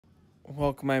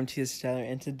Welcome, I'm TS Tyler,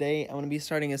 and today I'm going to be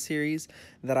starting a series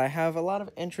that I have a lot of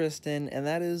interest in, and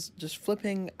that is just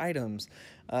flipping items.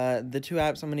 The two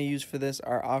apps I'm going to use for this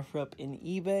are OfferUp and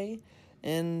eBay,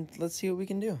 and let's see what we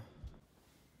can do.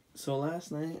 So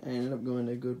last night I ended up going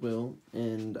to Goodwill,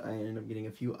 and I ended up getting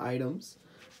a few items.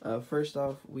 First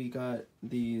off, we got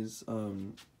these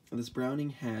this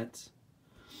Browning hat.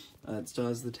 It still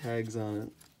has the tags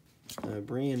on it,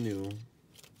 brand new.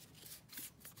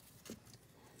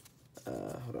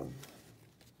 Hold on.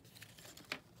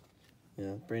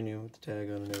 Yeah, brand new with the tag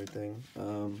on and everything.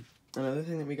 Another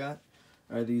thing that we got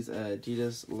are these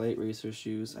Adidas light racer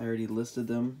shoes. I already listed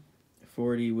them,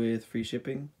 40 with free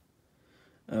shipping.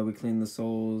 We cleaned the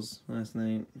soles last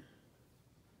night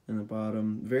and the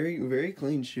bottom. Very, very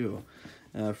clean shoe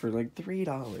for like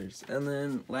 $3. And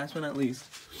then last but not least,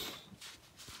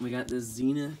 we got this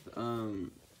Zenith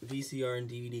VCR and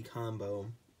DVD combo.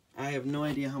 I have no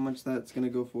idea how much that's going to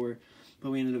go for, but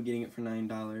we ended up getting it for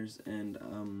 $9, and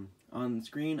on the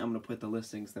screen I'm going to put the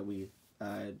listings that we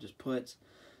just put,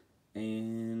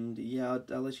 and yeah,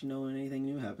 I'll let you know when anything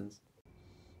new happens.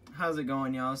 How's it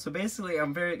going, y'all? So basically,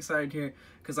 I'm very excited here,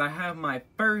 because I have my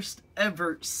first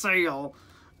ever sale.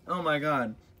 Oh my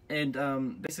god. And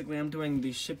basically I'm doing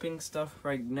the shipping stuff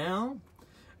right now.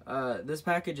 This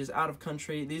package is out of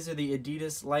country. These are the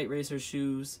Adidas light racer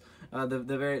shoes.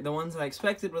 The ones I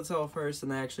expected would sell first,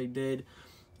 and they actually did.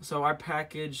 So our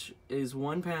package is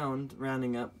 1 pound,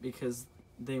 rounding up, because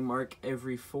they mark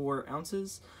every 4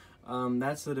 ounces.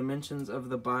 That's the dimensions of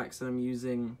the box that I'm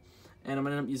using, and I'm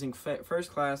gonna end up using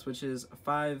first class, which is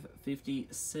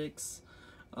 556.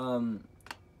 The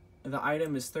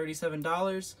item is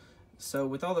 $37. So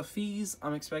with all the fees,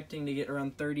 I'm expecting to get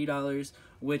around $30,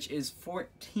 which is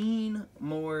 14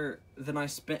 more than I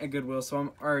spent at Goodwill, so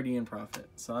I'm already in profit.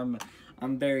 So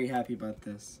I'm very happy about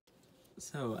this.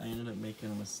 So I ended up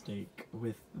making a mistake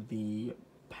with the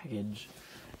package,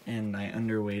 and I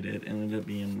underweighed it. It ended up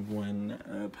being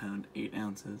 1 pound 8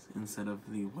 ounces instead of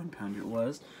the 1 pound it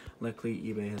was. Luckily,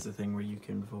 eBay has a thing where you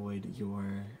can void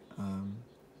your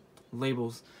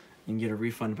labels and get a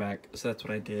refund back, so that's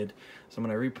what I did. So I'm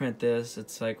gonna reprint this.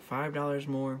 It's like $5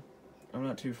 more. I'm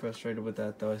not too frustrated with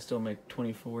that though. I still make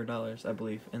 $24, I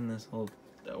believe, in this whole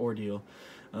ordeal.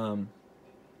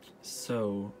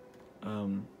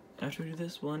 After we do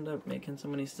this, we'll end up making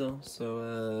some money still,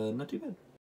 so not too bad.